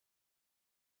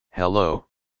Hello,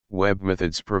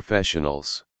 webMethods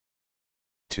professionals.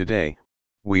 Today,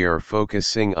 we are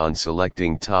focusing on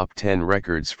selecting top 10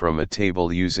 records from a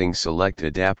table using Select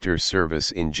Adapter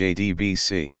Service in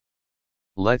JDBC.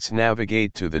 Let's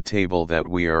navigate to the table that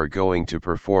we are going to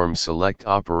perform select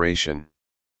operation.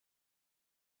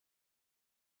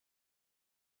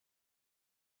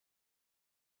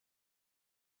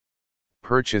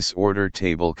 Purchase order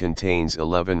table contains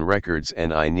 11 records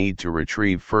and I need to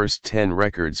retrieve first 10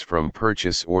 records from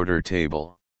purchase order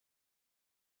table.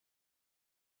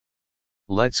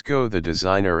 Let's go the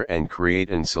designer and create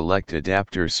an select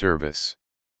adapter service.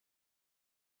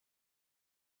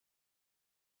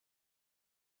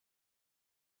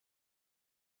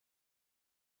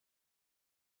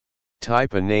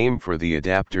 Type a name for the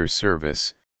adapter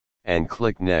service, and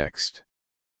click Next.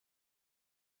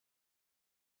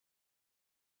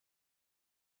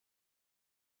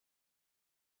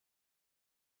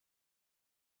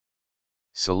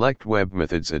 Select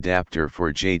webMethods adapter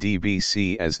for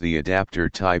JDBC as the adapter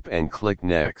type and click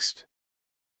Next.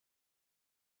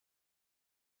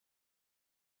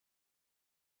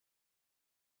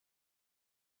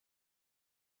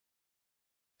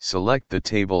 Select the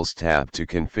Tables tab to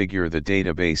configure the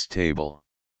database table.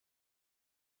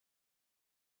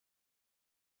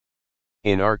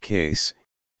 In our case,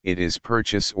 it is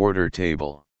purchase order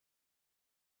table.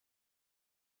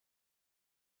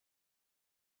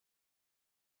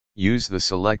 Use the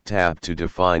Select tab to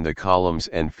define the columns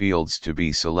and fields to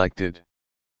be selected.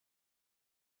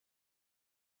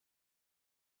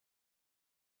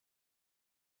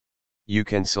 You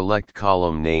can select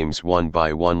column names one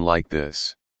by one like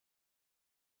this.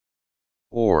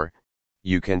 Or,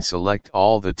 you can select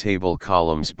all the table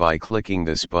columns by clicking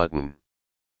this button.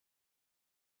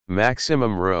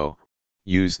 Maximum row,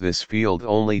 use this field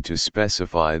only to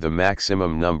specify the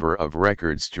maximum number of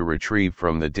records to retrieve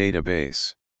from the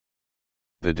database.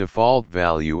 The default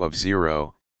value of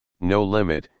 0, no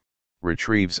limit,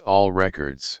 retrieves all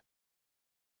records.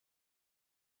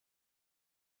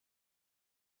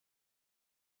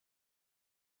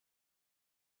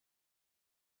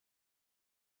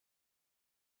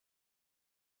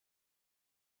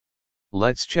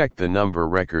 Let's check the number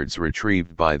records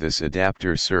retrieved by this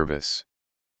adapter service.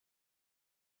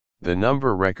 The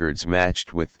number records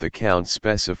matched with the count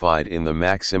specified in the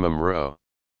maximum row.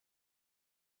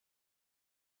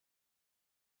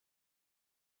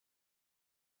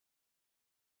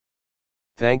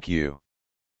 Thank you.